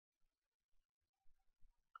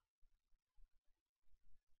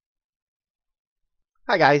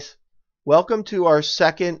Hi guys, welcome to our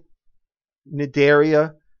second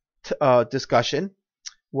Cnidaria discussion.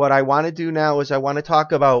 What I want to do now is I want to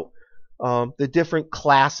talk about the different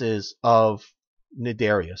classes of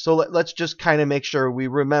Cnidaria. So let's just kind of make sure we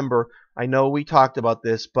remember. I know we talked about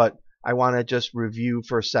this, but I want to just review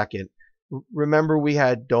for a second. Remember we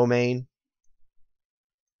had domain,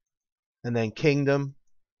 and then kingdom,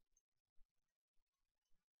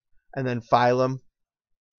 and then phylum,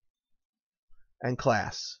 and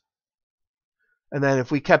class. And then if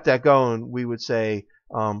we kept that going, we would say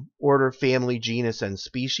order, family, genus, and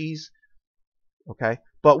species. Okay,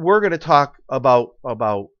 but we're going to talk about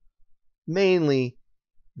mainly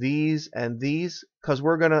these and these because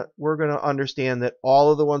we're gonna understand that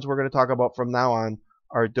all of the ones we're going to talk about from now on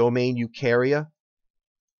are domain eukarya,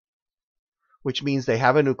 which means they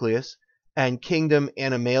have a nucleus, and kingdom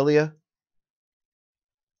animalia,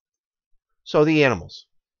 so the animals.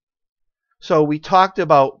 So we talked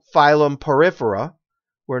about phylum Porifera.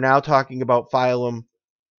 We're now talking about phylum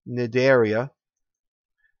Cnidaria,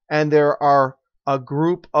 and there are a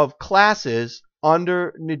group of classes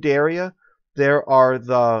under Cnidaria. There are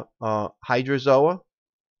the hydrozoa.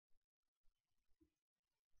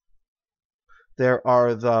 There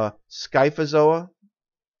are the scyphozoa.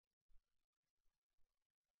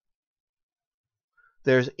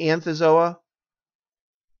 There's anthozoa.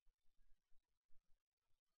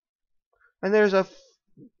 And there's a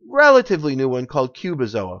relatively new one called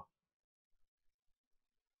cubozoa.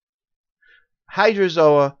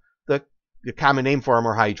 Hydrozoa, the common name for them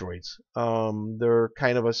are hydroids. They're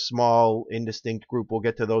kind of a small, indistinct group. We'll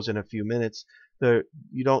get to those in a few minutes.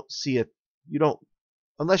 You don't see it. You don't,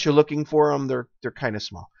 unless you're looking for them. They're kind of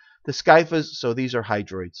small. The scyphos, so these are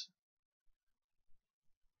hydroids.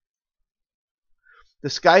 The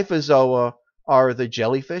scyphozoa are the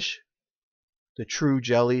jellyfish, the true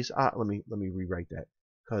jellies. Let me rewrite that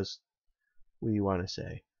because we want to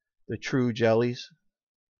say the true jellies.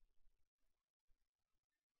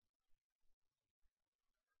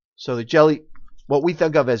 So what we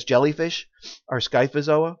think of as jellyfish are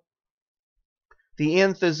scyphozoa. The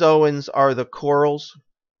anthozoans are the corals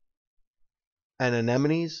and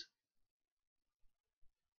anemones.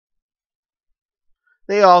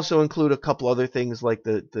 They also include a couple other things like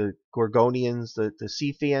the gorgonians, the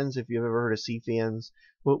sea fans, if you've ever heard of sea fans.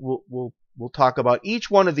 We'll talk about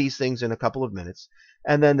each one of these things in a couple of minutes.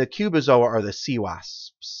 And then the cubozoa are the sea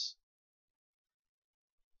wasps.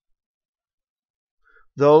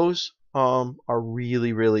 Those are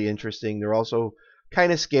really, really interesting. They're also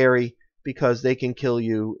kind of scary because they can kill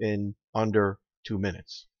you in under 2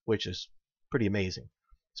 minutes, which is pretty amazing,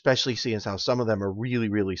 especially seeing as how some of them are really,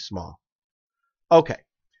 really small. Okay,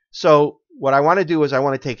 so what I want to do is I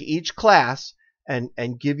want to take each class and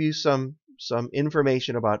give you some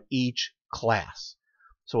information about each class.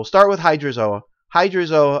 So we'll start with hydrozoa.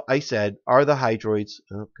 Hydrozoa, I said, are the hydroids.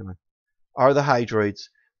 Oh, come on. Are the hydroids.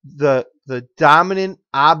 The dominant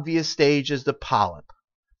obvious stage is the polyp.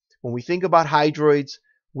 When we think about hydroids,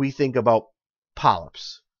 we think about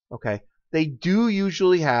polyps. Okay, they do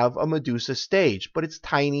usually have a medusa stage, but it's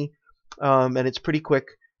tiny and it's pretty quick.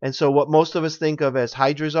 And so what most of us think of as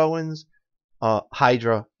hydrozoans,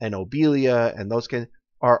 hydra and obelia, and those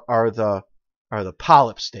are the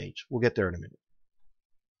polyp stage. We'll get there in a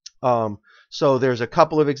minute. So there's a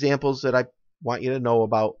couple of examples that I want you to know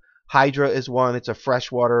about. Hydra is one. It's a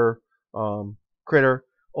freshwater critter.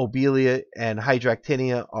 Obelia and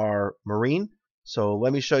hydractinia are marine. So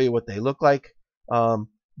let me show you what they look like.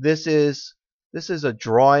 This is a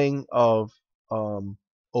drawing of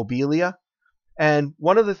obelia. And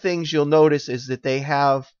one of the things you'll notice is that they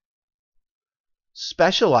have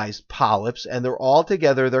specialized polyps, and they're all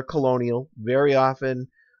together. They're colonial. Very often,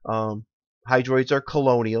 hydroids are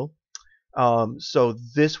colonial. So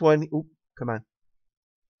this one, come on.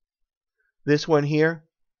 This one here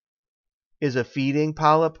is a feeding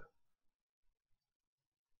polyp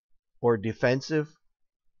or defensive.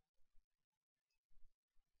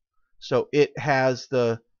 So it has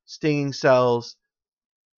the stinging cells.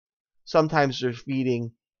 Sometimes they're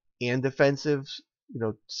feeding and defensive,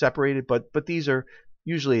 separated, but these are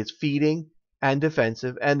usually it's feeding and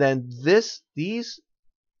defensive. And then these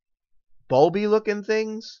bulby looking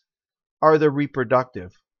things are the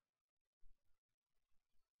reproductive.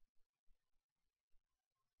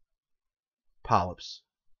 Polyps.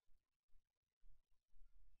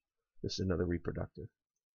 This is another reproductive.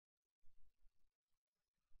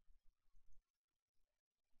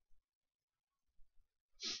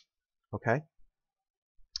 Okay.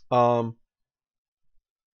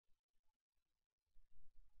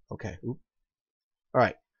 Okay. All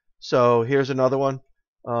right. So here's another one.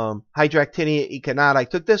 Hydractinia econata. I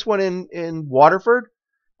took this one in Waterford.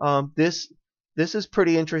 This is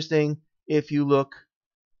pretty interesting. If you look,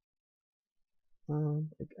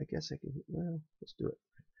 I guess I can. Well, let's do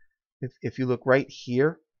it. If you look right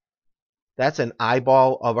here, that's an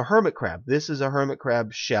eyeball of a hermit crab. This is a hermit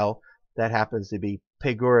crab shell that happens to be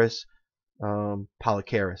Pagurus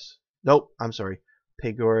polycharis. Nope, I'm sorry,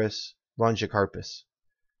 Pagurus longicarpus.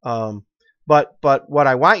 But what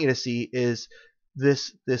I want you to see is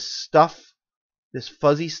this stuff, this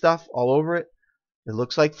fuzzy stuff all over it. It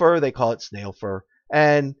looks like fur. They call it snail fur.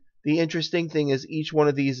 And the interesting thing is each one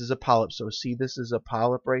of these is a polyp. So see, this is a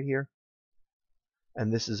polyp right here,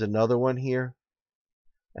 and this is another one here,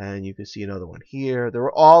 and you can see another one here.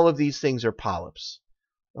 All of these things are polyps,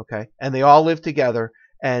 okay, and they all live together.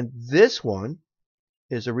 And this one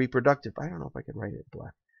is a reproductive. I don't know if I can write it in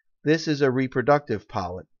black. This is a reproductive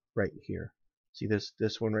polyp right here. See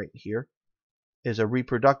this one right here is a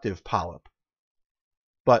reproductive polyp.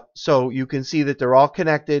 But so you can see that they're all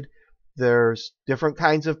connected. There's different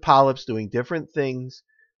kinds of polyps doing different things,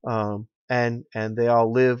 and they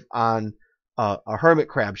all live on a hermit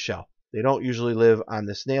crab shell. They don't usually live on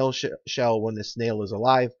the snail shell when the snail is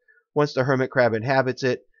alive. Once the hermit crab inhabits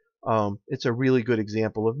it, it's a really good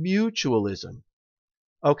example of mutualism.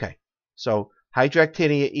 Okay, so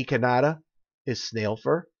Hydractinia econata is snail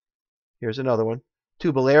fur. Here's another one.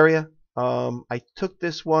 Tubellaria. I took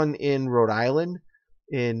this one in Rhode Island,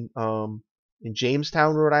 in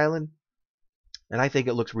Jamestown, Rhode Island, and I think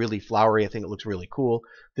it looks really flowery. I think it looks really cool.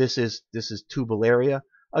 This is Tubellaria.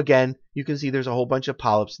 Again, you can see there's a whole bunch of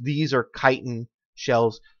polyps. These are chitin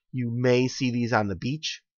shells. You may see these on the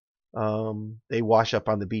beach. They wash up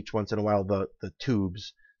on the beach once in a while, the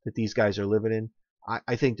tubes that these guys are living in.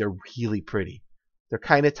 I think they're really pretty. They're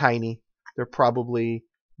kind of tiny. They're probably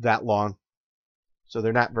that long, so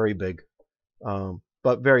they're not very big,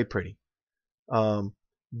 but very pretty.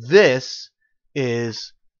 This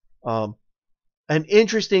is an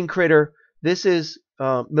interesting critter. This is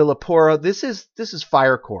Millipora. This is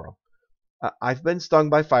fire coral. I've been stung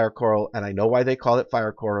by fire coral, and I know why they call it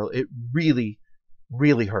fire coral. It really,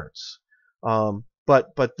 really hurts.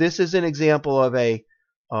 But this is an example of a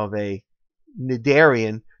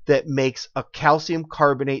Cnidarian that makes a calcium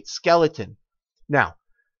carbonate skeleton. Now,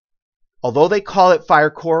 although they call it fire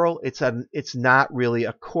coral, it's not really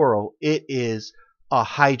a coral. It is a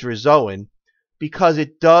hydrozoan, because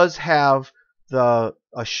it does have a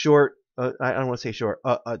short, I don't want to say short,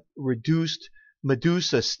 a reduced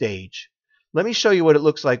medusa stage. Let me show you what it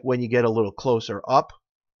looks like when you get a little closer up.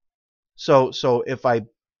 So if I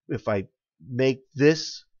make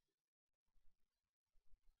this,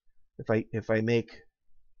 if I make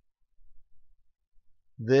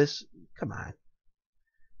this, come on.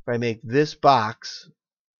 If I make this box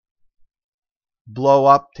blow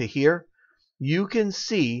up to here, you can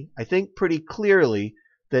see, I think pretty clearly,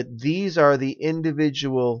 that these are the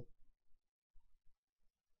individual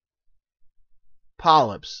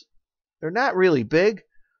polyps. They're not really big,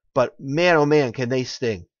 but man, oh man, can they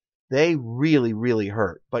sting. They really, really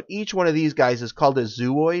hurt. But each one of these guys is called a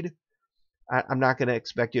zooid. I'm not going to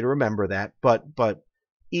expect you to remember that, but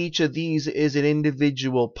each of these is an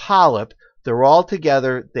individual polyp. They're all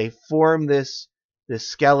together. They form this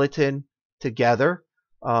skeleton together.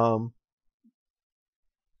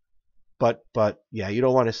 But yeah, you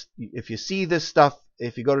don't want to. If you see this stuff,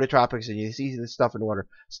 if you go to the tropics and you see this stuff in the water,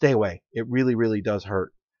 stay away. It really, really does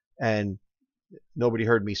hurt. And nobody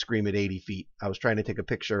heard me scream at 80 feet. I was trying to take a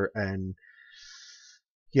picture, and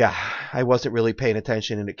yeah, I wasn't really paying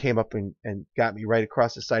attention, and it came up and got me right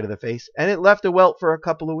across the side of the face, and it left a welt for a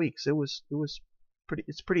couple of weeks.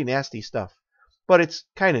 It's pretty nasty stuff, but it's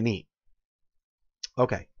kind of neat.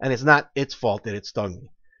 Okay, and it's not its fault that it stung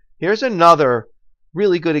me. Here's another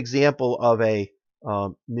really good example of a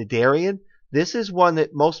Cnidarian. This is one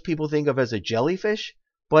that most people think of as a jellyfish,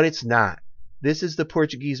 but it's not. This is the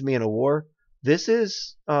Portuguese man of war. This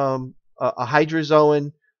is a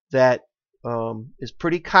hydrozoan that is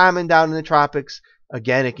pretty common down in the tropics.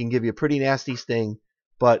 Again, it can give you a pretty nasty sting,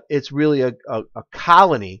 but it's really a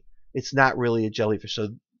colony. It's not really a jellyfish. So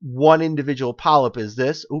one individual polyp is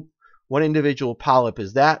this. One individual polyp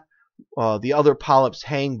is that. The other polyps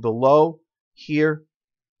hang below here.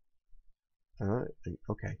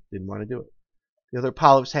 Okay, didn't want to do it. The other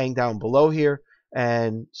polyps hang down below here,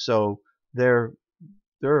 and so they're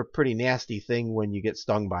a pretty nasty thing when you get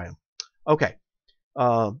stung by them. Okay,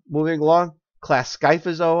 moving along. Class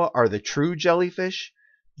Scyphozoa are the true jellyfish.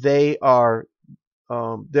 They are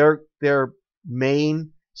their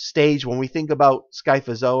main stage when we think about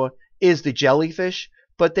Scyphozoa is the jellyfish,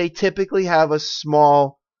 but they typically have a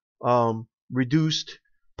small reduced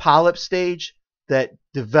polyp stage that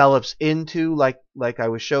develops into, like I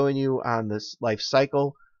was showing you on this life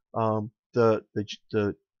cycle,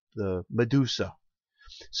 the medusa.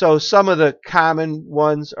 So some of the common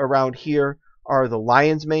ones around here are the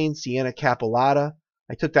lion's mane, Siena capillata.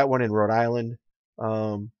 I took that one in Rhode Island.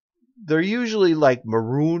 They're usually like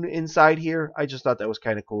maroon inside here. I just thought that was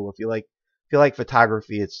kind of cool. If you like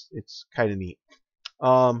photography, it's kind of neat.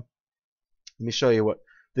 Let me show you what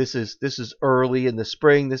this is. This is early in the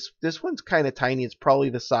spring. This one's kind of tiny. It's probably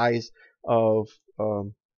the size of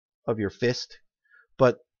your fist.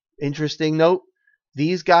 But interesting note,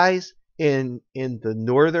 these guys in the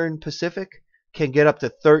northern Pacific can get up to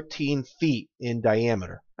 13 feet in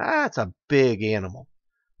diameter. That's a big animal.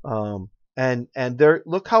 And there,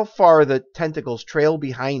 look how far the tentacles trail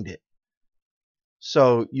behind it.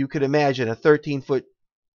 So you could imagine a 13-foot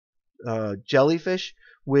jellyfish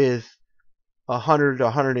with 100 to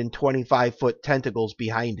 125-foot tentacles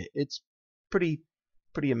behind it. It's pretty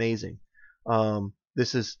amazing.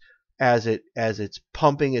 This is as it's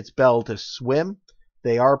pumping its bell to swim.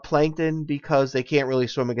 They are plankton because they can't really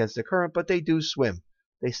swim against the current, but they do swim.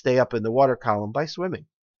 They stay up in the water column by swimming.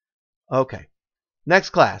 Okay, next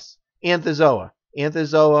class, Anthozoa.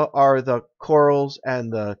 Anthozoa are the corals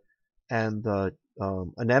and the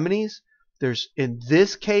anemones. In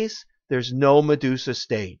this case, there's no medusa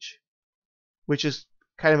stage, which is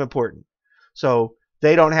kind of important. So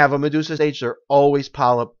they don't have a medusa stage. They're always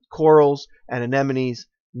polyp. Corals and anemones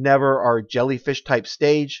never are jellyfish type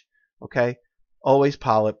stage. Okay, always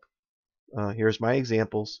polyp. Here's my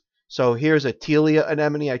examples. So here's a Telia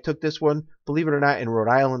anemone. I took this one, believe it or not, in Rhode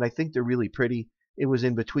Island. I think they're really pretty. It was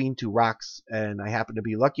in between two rocks, and I happened to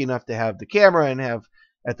be lucky enough to have the camera and have,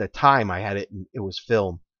 at the time I had it, and it was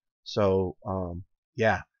film. So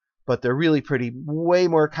yeah, but they're really pretty. Way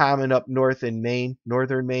more common up north in Maine,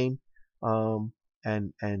 northern Maine,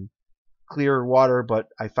 and clear water. But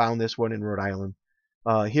I found this one in Rhode Island.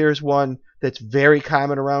 Here's one that's very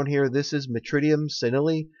common around here. This is Metridium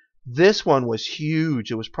senile. This one was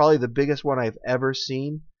huge. It was probably the biggest one I've ever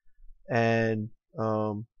seen, and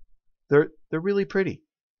they're really pretty.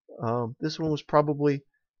 This one was probably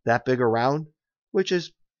that big around, which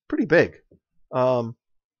is pretty big.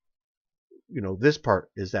 This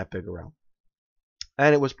part is that big around,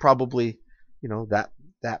 and it was probably that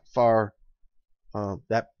far,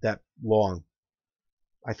 that long.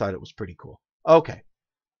 I thought it was pretty cool. Okay,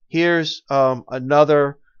 here's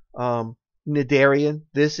another Cnidarian.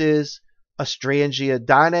 This is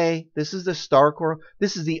Astrangiodane. This is the star coral.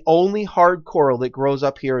 This is the only hard coral that grows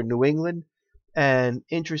up here in New England. And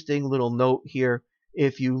interesting little note here,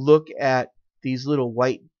 if you look at these little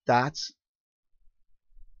white dots,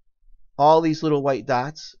 all these little white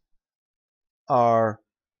dots are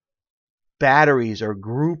batteries or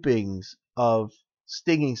groupings of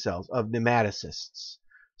stinging cells, of nematocysts.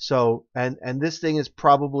 So, and this thing is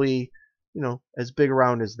probably, as big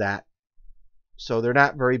around as that. So they're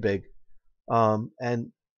not very big.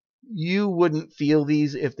 And you wouldn't feel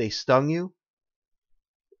these if they stung you.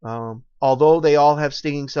 Although they all have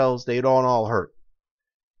stinging cells, they don't all hurt,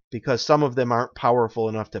 because some of them aren't powerful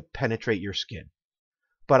enough to penetrate your skin.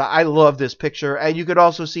 But I love this picture, and you could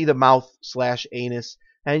also see the mouth/anus,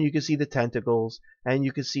 and you can see the tentacles, and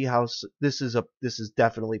you can see how this is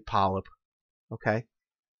definitely polyp. Okay.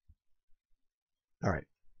 All right.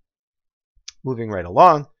 Moving right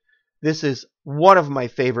along. This is one of my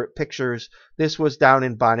favorite pictures. This was down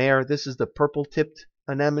in Bonaire. This is the purple-tipped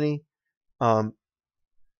anemone,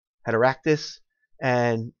 Heteractis,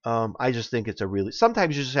 and I just think it's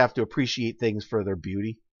sometimes you just have to appreciate things for their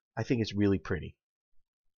beauty. I think it's really pretty.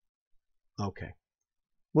 Okay,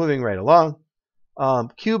 moving right along.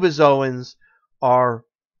 Cubozoans are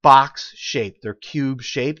box-shaped. They're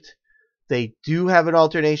cube-shaped. They do have an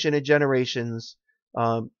alternation of generations.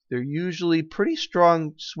 They're usually pretty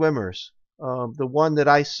strong swimmers. The one that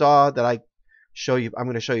I saw that I'm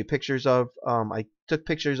going to show you pictures of. I took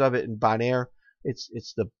pictures of it in Bonaire.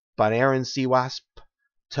 It's the Bonairean sea wasp,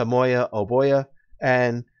 Tamoya oboya,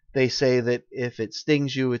 and they say that if it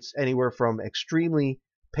stings you, it's anywhere from extremely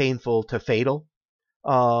painful to fatal.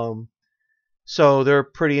 So they're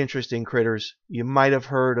pretty interesting critters. You might have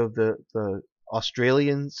heard of the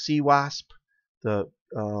Australian sea wasp,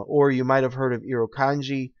 or you might have heard of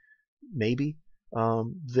Irukandji, maybe.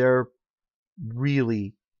 They're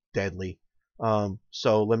really deadly.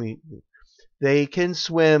 They can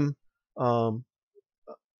swim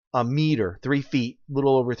a meter, 3 feet, a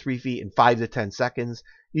little over 3 feet in 5 to 10 seconds.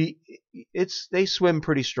 They swim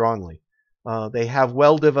pretty strongly. They have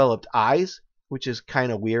well-developed eyes, which is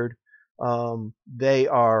kind of weird. They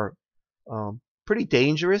are pretty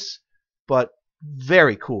dangerous, but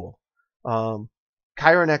Very cool. Um,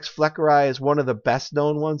 Chironex fleckeri is one of the best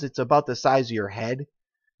known ones. It's about the size of your head.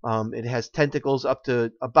 It has tentacles up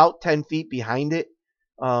to about 10 feet behind it.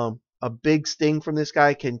 A big sting from this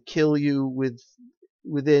guy can kill you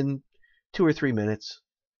within 2 or 3 minutes,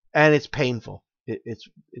 and it's painful. It's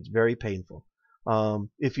very painful.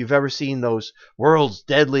 If you've ever seen those world's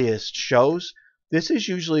deadliest shows, this is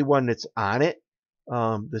usually one that's on it.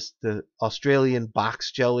 The Australian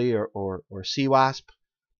box jelly or sea wasp.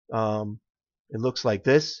 It looks like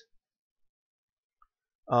this.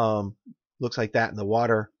 Um, Looks like that in the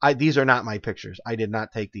water. These are not my pictures. I did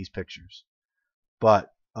not take these pictures. But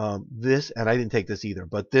this, and I didn't take this either.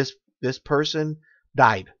 But this person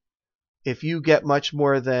died. If you get much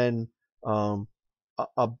more than about,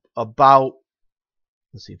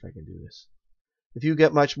 let's see if I can do this. If you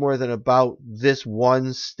get much more than about this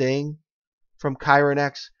one sting from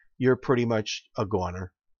Chironex, you're pretty much a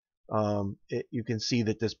goner. You can see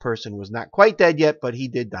that this person was not quite dead yet, but he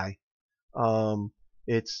did die.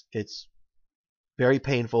 It's very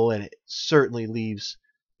painful, and it certainly leaves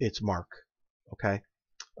its mark. Okay.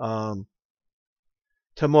 Tomoya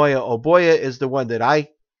Oboya is the one that I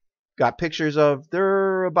got pictures of.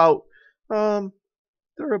 They're about um,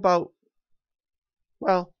 they're about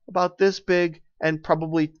this big and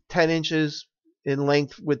probably 10 inches in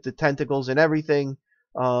length with the tentacles and everything.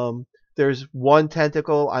 There's one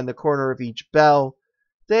tentacle on the corner of each bell.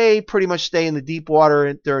 They pretty much stay in the deep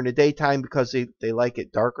water during the daytime because they like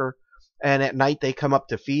it darker. And at night they come up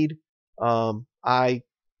to feed. I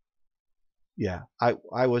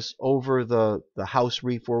was over the house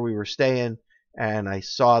reef where we were staying, and I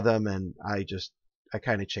saw them, and I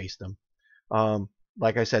kind of chased them.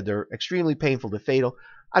 Like I said, they're extremely painful to fatal.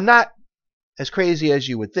 I'm not as crazy as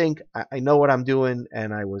you would think. I know what I'm doing,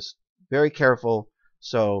 and I was very careful.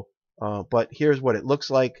 So, but here's what it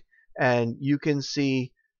looks like, and you can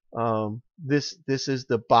see this is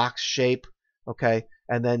the box shape, okay,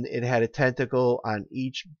 and then it had a tentacle on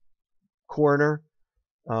each corner.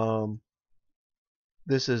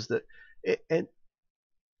 This is and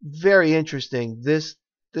very interesting. This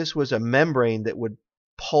was a membrane that would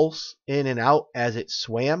pulse in and out as it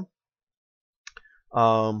swam.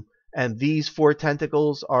 And these 4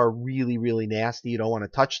 tentacles are really, really nasty. You don't want to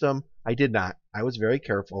touch them. I did not. I was very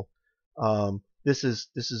careful. This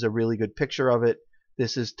is a really good picture of it.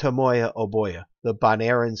 This is Tomoya Oboya, the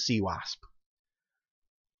Bonaeran sea wasp.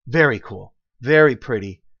 Very cool. Very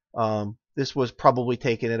pretty. This was probably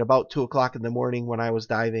taken at about 2 o'clock in the morning when I was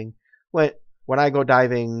diving. When I go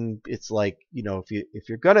diving, it's like, if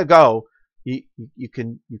you're gonna go, you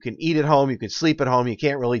can eat at home, you can sleep at home. You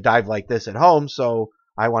can't really dive like this at home, so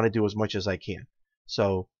I want to do as much as I can.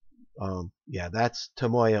 So yeah, that's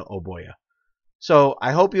Tomoya Oboya. So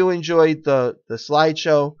I hope you enjoyed the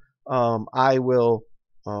slideshow. I will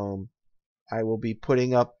be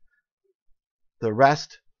putting up the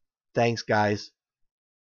rest. Thanks, guys.